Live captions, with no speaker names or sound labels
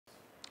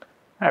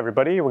Hi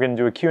everybody, we're going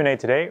to do a Q&A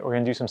today. We're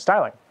going to do some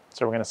styling.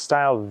 So we're going to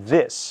style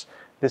this.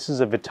 This is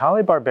a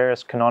Vitale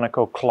Barberis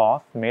Canonico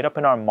cloth made up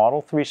in our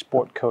Model 3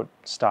 sport coat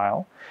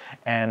style.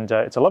 And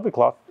it's a lovely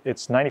cloth.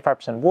 It's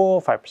 95%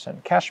 wool,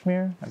 5%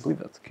 cashmere. I believe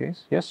that's the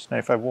case. Yes,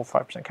 95 wool,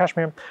 5%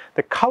 cashmere.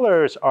 The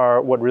colors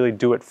are what really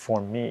do it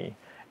for me.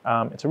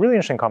 It's a really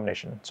interesting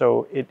combination.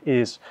 So it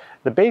is,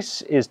 the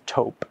base is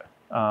taupe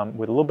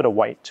with a little bit of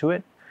white to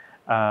it.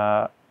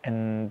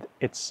 And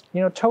it's,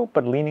 taupe,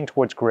 but leaning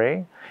towards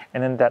gray.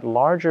 And then that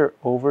larger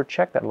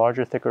overcheck, that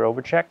larger, thicker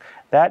overcheck,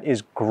 that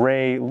is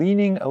gray,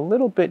 leaning a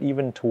little bit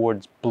even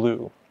towards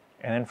blue.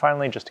 And then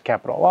finally, just to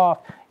cap it all off,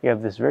 you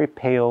have this very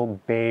pale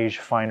beige,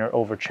 finer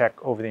overcheck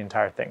over the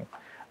entire thing.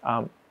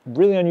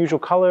 Really unusual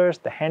colors.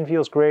 The hand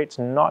feels great. It's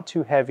not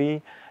too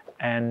heavy.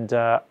 And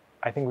I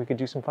think we could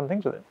do some fun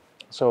things with it.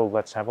 So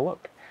let's have a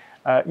look.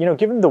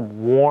 Given the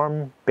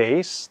warm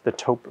base, the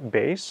taupe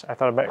base, I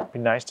thought it might be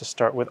nice to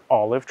start with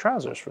olive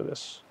trousers for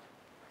this.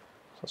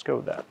 So let's go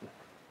with that.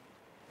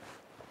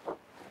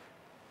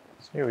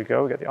 So here we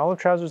go, we got the olive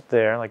trousers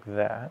there, like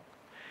that.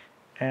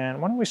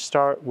 And why don't we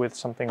start with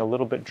something a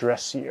little bit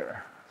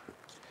dressier.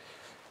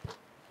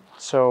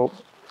 So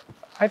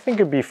I think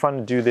it'd be fun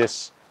to do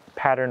this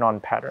pattern on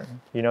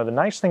pattern. The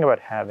nice thing about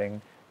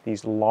having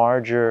these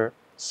larger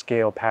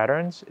scale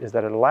patterns is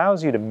that it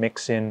allows you to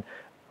mix in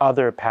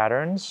other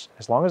patterns,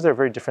 as long as they're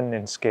very different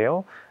in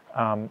scale,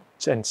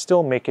 and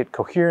still make it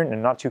coherent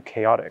and not too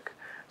chaotic.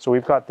 So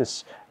we've got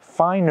this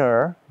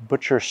finer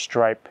butcher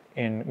stripe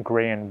in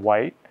gray and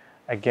white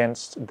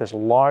against this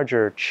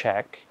larger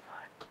check.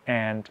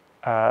 And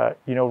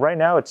right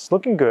now it's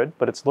looking good,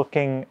 but it's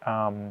looking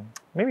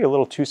maybe a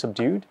little too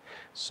subdued.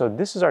 So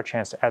this is our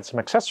chance to add some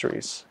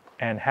accessories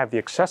and have the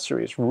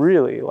accessories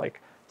really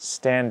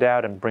stand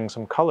out and bring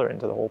some color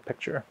into the whole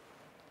picture.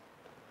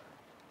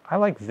 I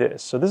like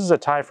this. So this is a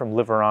tie from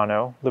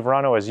Liverano.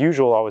 Liverano, as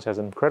usual, always has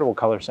an incredible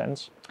color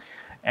sense.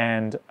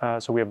 And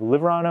so we have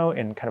Liverano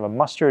in kind of a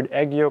mustard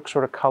egg yolk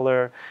sort of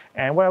color.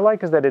 And what I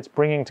like is that it's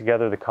bringing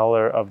together the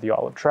color of the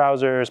olive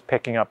trousers,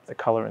 picking up the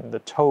color in the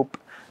taupe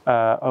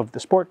of the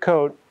sport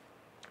coat,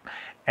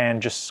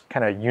 and just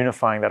kind of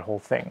unifying that whole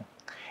thing.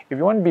 If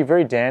you want to be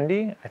very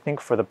dandy, I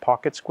think for the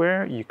pocket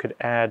square, you could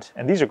add,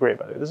 and these are great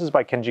by the way, this is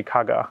by Kenji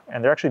Kaga,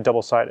 and they're actually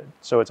double-sided.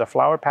 So it's a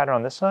flower pattern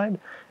on this side,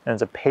 and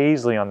it's a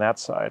paisley on that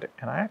side.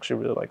 And I actually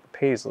really like the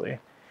paisley.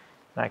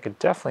 And I could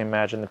definitely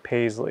imagine the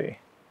paisley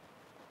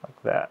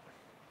like that.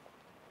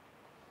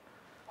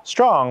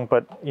 Strong,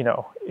 but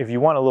if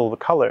you want a little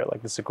color,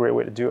 this is a great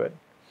way to do it.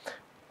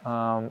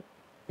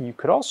 You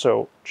could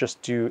also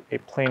just do a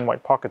plain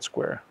white pocket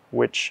square,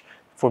 which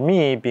for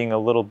me, being a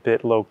little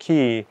bit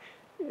low-key,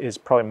 is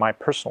probably my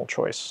personal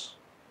choice.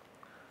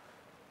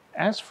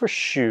 As for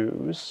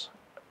shoes,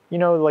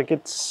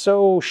 it's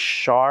so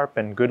sharp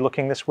and good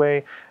looking this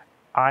way,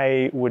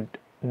 I would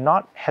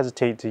not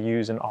hesitate to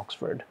use an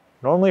Oxford.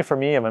 Normally for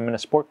me, if I'm in a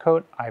sport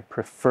coat, I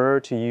prefer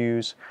to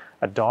use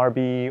a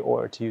Derby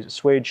or to use a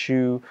suede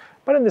shoe,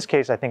 but in this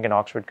case, I think an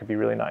Oxford could be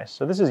really nice.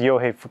 So this is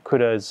Yohei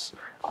Fukuda's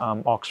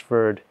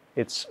Oxford.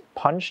 It's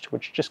punched,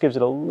 which just gives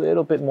it a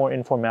little bit more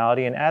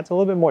informality and adds a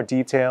little bit more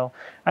detail.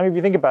 I mean, if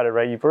you think about it,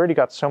 right, you've already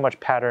got so much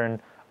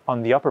pattern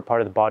on the upper part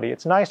of the body.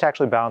 It's nice to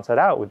actually balance that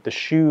out with the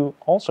shoe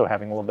also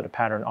having a little bit of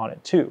pattern on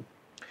it too.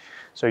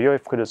 So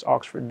Yohei Fukuda's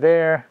Oxford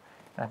there.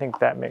 I think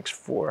that makes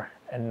for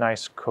a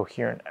nice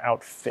coherent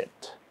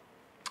outfit.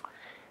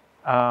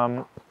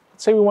 Let's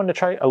say we wanted to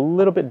try a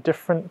little bit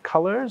different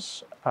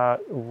colors.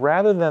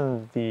 Rather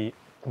than the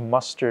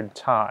mustard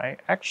tie,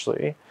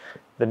 actually,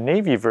 the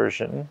navy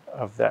version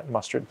of that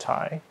mustard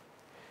tie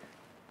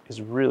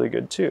is really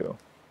good too,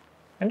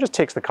 and just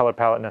takes the color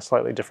palette in a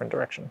slightly different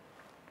direction.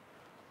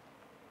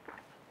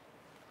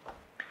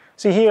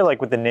 See here,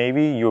 with the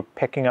navy, you're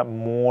picking up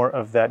more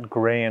of that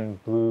gray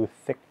and blue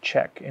thick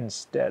check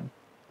instead.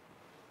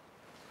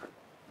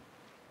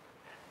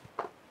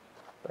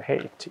 But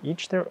hey, to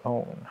each their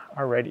own.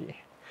 Alrighty.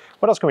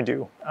 What else can we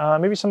do?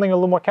 Maybe something a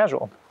little more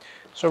casual.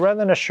 So rather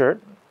than a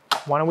shirt,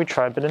 why don't we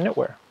try a bit of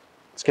knitwear?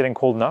 It's getting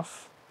cold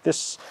enough.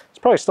 This is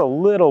probably still a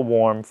little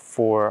warm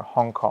for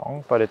Hong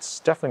Kong, but it's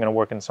definitely going to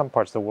work in some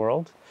parts of the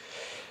world.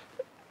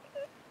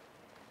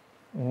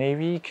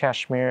 Navy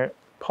cashmere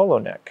polo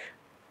neck.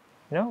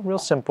 Real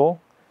simple.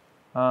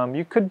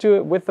 You could do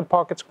it with the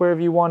pocket square if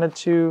you wanted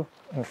to.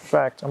 In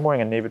fact, I'm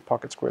wearing a navy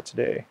pocket square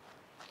today.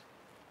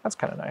 That's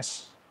kind of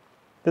nice.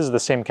 This is the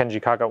same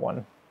Kenji Kaga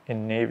one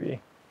in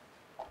navy.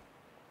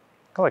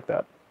 I like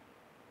that.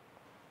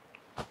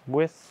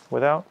 With,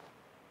 without.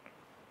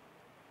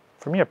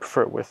 For me, I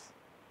prefer it with.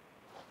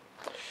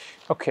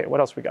 Okay, what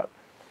else we got?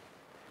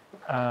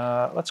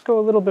 Let's go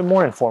a little bit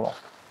more informal.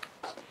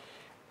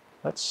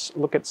 Let's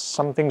look at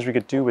some things we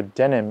could do with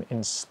denim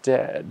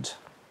instead.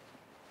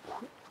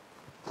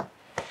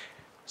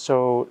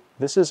 So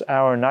this is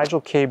our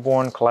Nigel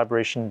Caborn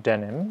collaboration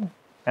denim.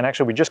 And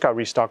actually, we just got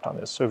restocked on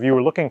this. So if you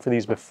were looking for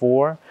these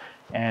before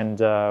and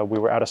we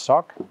were out of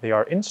stock, they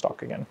are in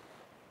stock again.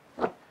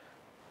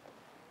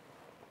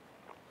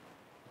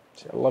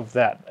 See, I love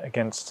that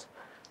against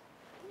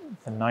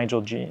the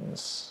Nigel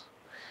jeans.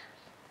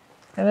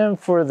 And then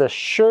for the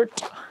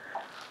shirt,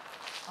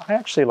 I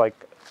actually like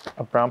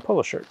a brown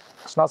polo shirt.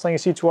 It's not something you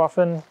see too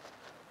often,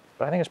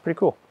 but I think it's pretty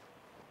cool.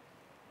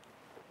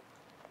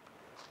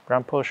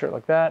 Brown polo shirt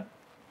like that.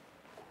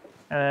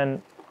 And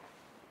then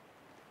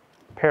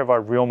a pair of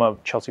our Realma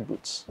Chelsea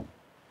boots,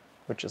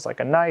 which is like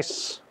a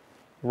nice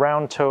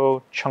round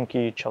toe,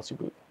 chunky Chelsea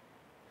boot.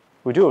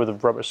 We do it with a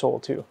rubber sole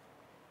too.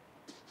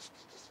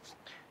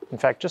 In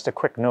fact, just a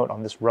quick note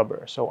on this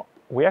rubber. So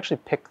we actually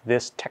picked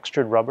this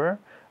textured rubber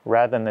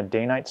rather than the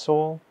day-night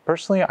sole.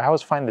 Personally, I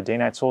always find the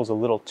day-night sole is a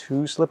little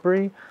too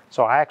slippery,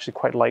 so I actually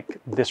quite like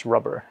this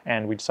rubber,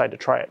 and we decided to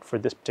try it for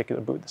this particular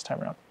boot this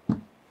time around.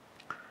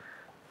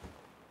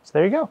 So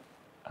there you go.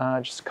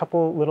 Just a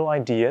couple little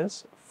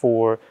ideas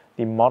for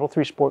the Model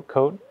 3 Sport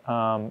Coat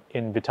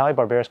in Vitale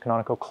Barberis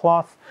Canonico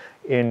cloth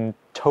in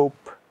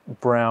taupe,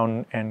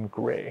 brown, and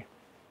gray.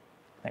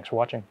 Thanks for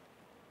watching.